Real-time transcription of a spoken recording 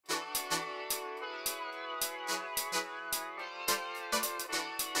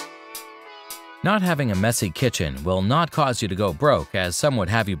Not having a messy kitchen will not cause you to go broke, as some would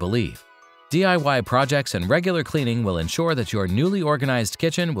have you believe. DIY projects and regular cleaning will ensure that your newly organized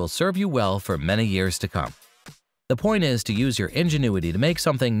kitchen will serve you well for many years to come. The point is to use your ingenuity to make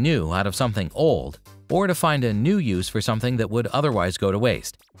something new out of something old, or to find a new use for something that would otherwise go to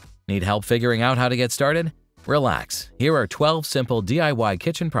waste. Need help figuring out how to get started? Relax, here are 12 simple DIY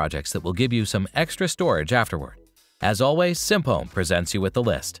kitchen projects that will give you some extra storage afterward. As always, Simphome presents you with the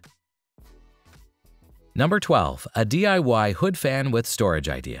list. Number 12. A DIY hood fan with storage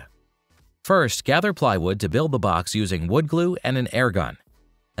idea. First, gather plywood to build the box using wood glue and an air gun.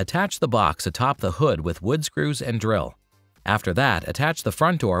 Attach the box atop the hood with wood screws and drill. After that, attach the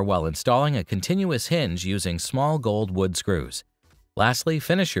front door while installing a continuous hinge using small gold wood screws. Lastly,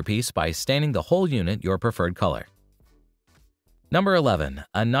 finish your piece by staining the whole unit your preferred color. Number 11.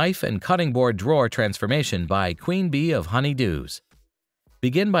 A knife and cutting board drawer transformation by Queen Bee of Honeydews.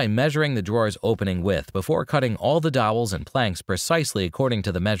 Begin by measuring the drawer's opening width before cutting all the dowels and planks precisely according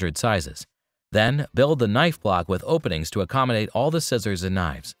to the measured sizes. Then, build the knife block with openings to accommodate all the scissors and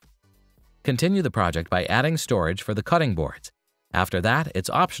knives. Continue the project by adding storage for the cutting boards. After that, it's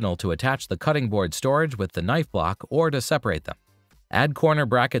optional to attach the cutting board storage with the knife block or to separate them. Add corner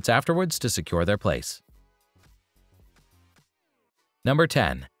brackets afterwards to secure their place. Number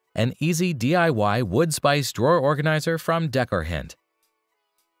 10. An easy DIY wood spice drawer organizer from Decorhint.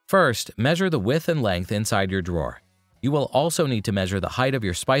 First, measure the width and length inside your drawer. You will also need to measure the height of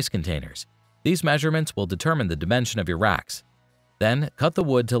your spice containers. These measurements will determine the dimension of your racks. Then, cut the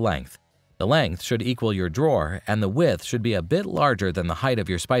wood to length. The length should equal your drawer, and the width should be a bit larger than the height of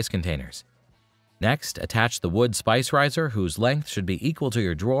your spice containers. Next, attach the wood spice riser whose length should be equal to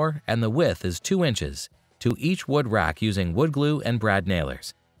your drawer and the width is 2 inches to each wood rack using wood glue and brad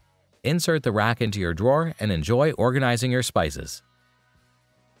nailers. Insert the rack into your drawer and enjoy organizing your spices.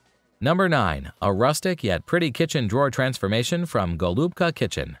 Number 9. A rustic yet pretty kitchen drawer transformation from Golubka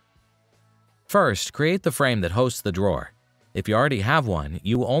Kitchen. First, create the frame that hosts the drawer. If you already have one,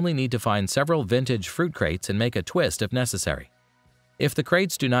 you only need to find several vintage fruit crates and make a twist if necessary. If the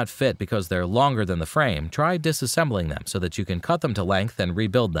crates do not fit because they're longer than the frame, try disassembling them so that you can cut them to length and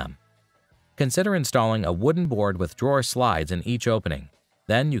rebuild them. Consider installing a wooden board with drawer slides in each opening.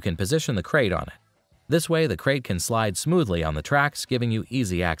 Then you can position the crate on it. This way, the crate can slide smoothly on the tracks, giving you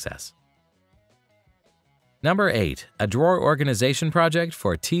easy access. Number 8. A drawer organization project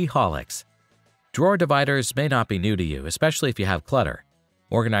for Holics. Drawer dividers may not be new to you, especially if you have clutter.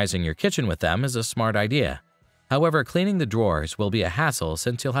 Organizing your kitchen with them is a smart idea. However, cleaning the drawers will be a hassle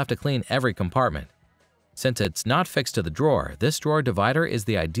since you'll have to clean every compartment. Since it's not fixed to the drawer, this drawer divider is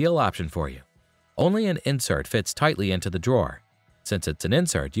the ideal option for you. Only an insert fits tightly into the drawer. Since it's an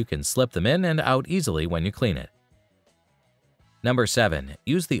insert, you can slip them in and out easily when you clean it. Number 7.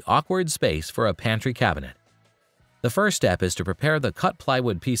 Use the awkward space for a pantry cabinet. The first step is to prepare the cut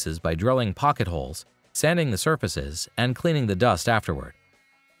plywood pieces by drilling pocket holes, sanding the surfaces, and cleaning the dust afterward.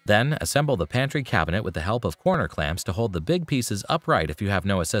 Then, assemble the pantry cabinet with the help of corner clamps to hold the big pieces upright if you have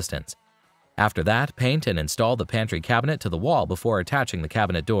no assistance. After that, paint and install the pantry cabinet to the wall before attaching the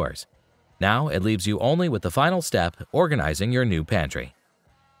cabinet doors. Now, it leaves you only with the final step, organizing your new pantry.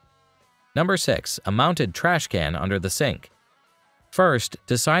 Number 6. A mounted trash can under the sink. First,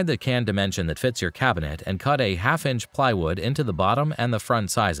 decide the can dimension that fits your cabinet and cut a 1/2-inch plywood into the bottom and the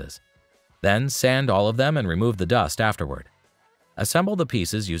front sizes. Then, sand all of them and remove the dust afterward. Assemble the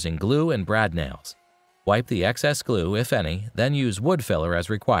pieces using glue and brad nails. Wipe the excess glue, if any, then use wood filler as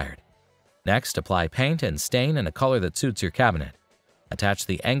required. Next, apply paint and stain in a color that suits your cabinet. Attach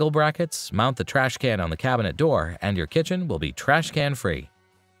the angle brackets, mount the trash can on the cabinet door, and your kitchen will be trash can free.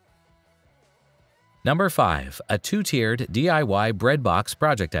 Number 5. A 2-tiered DIY bread box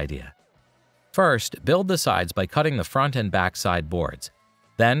project idea. First, build the sides by cutting the front and back side boards.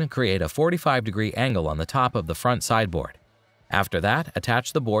 Then, create a 45-degree angle on the top of the front sideboard. After that,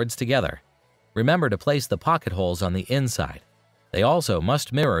 attach the boards together. Remember to place the pocket holes on the inside. They also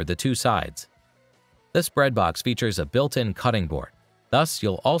must mirror the 2 sides. This bread box features a built-in cutting board. Thus,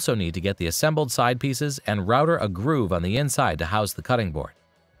 you'll also need to get the assembled side pieces and router a groove on the inside to house the cutting board.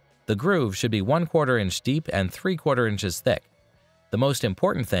 The groove should be 1/4 inch deep and 3/4 inches thick. The most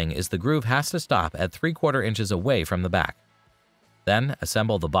important thing is the groove has to stop at 3/4 inches away from the back. Then,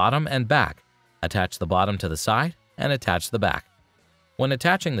 assemble the bottom and back. Attach the bottom to the side and attach the back. When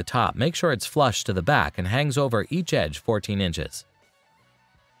attaching the top, make sure it's flush to the back and hangs over each edge 14 inches.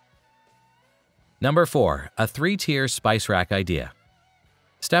 Number 4. A 3-tier spice rack idea.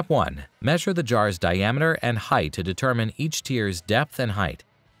 Step 1. Measure the jar's diameter and height to determine each tier's depth and height.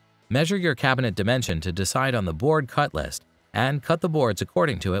 Measure your cabinet dimension to decide on the board cut list and cut the boards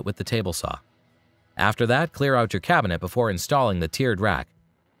according to it with the table saw. After that, clear out your cabinet before installing the tiered rack.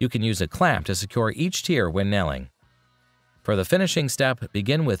 You can use a clamp to secure each tier when nailing. For the finishing step,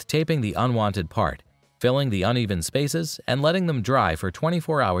 begin with taping the unwanted part, filling the uneven spaces, and letting them dry for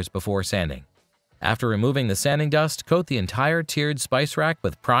 24 hours before sanding. After removing the sanding dust, coat the entire tiered spice rack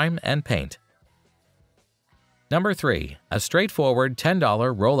with prime and paint. Number 3. A straightforward $10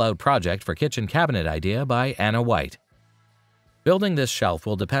 rollout project for kitchen cabinet idea by Anna White. Building this shelf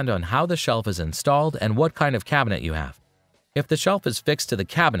will depend on how the shelf is installed and what kind of cabinet you have. If the shelf is fixed to the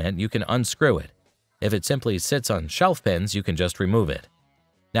cabinet, you can unscrew it. If it simply sits on shelf pins, you can just remove it.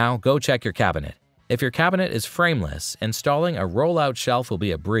 Now go check your cabinet. If your cabinet is frameless, installing a rollout shelf will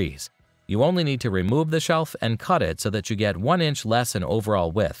be a breeze. You only need to remove the shelf and cut it so that you get 1 inch less in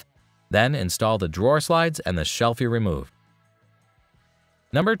overall width. Then install the drawer slides and the shelf you removed.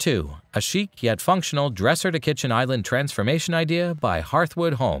 Number 2. A chic yet functional dresser-to-kitchen island transformation idea by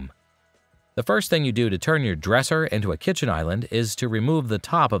Hearthwood Home. The first thing you do to turn your dresser into a kitchen island is to remove the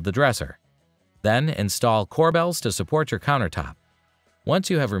top of the dresser. Then install corbels to support your countertop. Once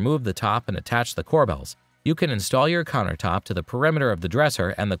you have removed the top and attached the corbels, you can install your countertop to the perimeter of the dresser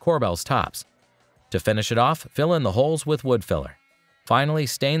and the corbels tops. To finish it off, fill in the holes with wood filler. Finally,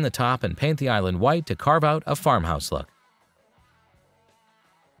 stain the top and paint the island white to carve out a farmhouse look.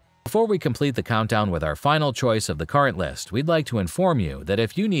 Before we complete the countdown with our final choice of the current list, we'd like to inform you that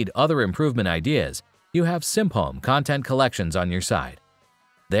if you need other improvement ideas, you have Simp-Home Content Collections on your side.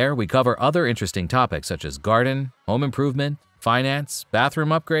 There, we cover other interesting topics such as garden, home improvement, finance,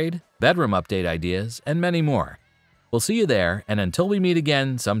 bathroom upgrade, bedroom update ideas, and many more. We'll see you there, and until we meet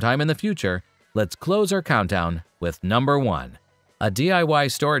again sometime in the future, let's close our countdown with number 1. A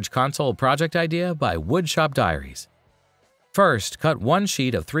DIY storage console project idea by Woodshop Diaries. First, cut 1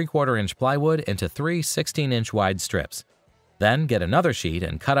 sheet of 3/4 inch plywood into 3 16-inch wide strips. Then get another sheet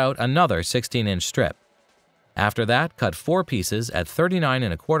and cut out another 16-inch strip. After that, cut 4 pieces at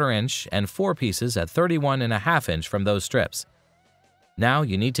 39¼ inch and 4 pieces at 31½ inch from those strips. Now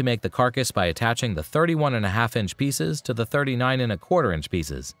you need to make the carcass by attaching the 31½ inch pieces to the 39¼ inch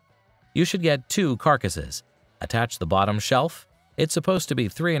pieces. You should get 2 carcasses. Attach the bottom shelf. It's supposed to be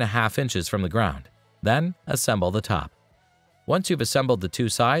 3½ inches from the ground. Then assemble the top. Once you've assembled the 2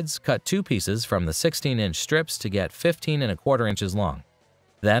 sides, cut 2 pieces from the 16-inch strips to get 15¼ inches long.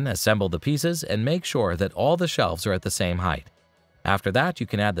 Then assemble the pieces and make sure that all the shelves are at the same height. After that, you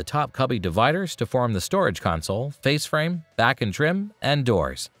can add the top cubby dividers to form the storage console, face frame, back and trim, and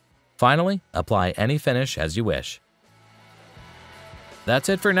doors. Finally, apply any finish as you wish. That's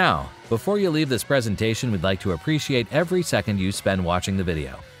it for now. Before you leave this presentation, we'd like to appreciate every second you spend watching the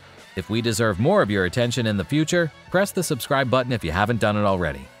video. If we deserve more of your attention in the future, press the subscribe button if you haven't done it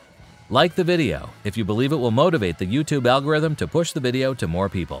already. Like the video if you believe it will motivate the YouTube algorithm to push the video to more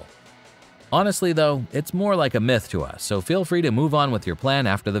people. Honestly though, it's more like a myth to us, so feel free to move on with your plan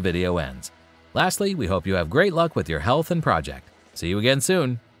after the video ends. Lastly, we hope you have great luck with your health and project. See you again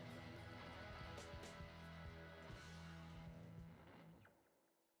soon.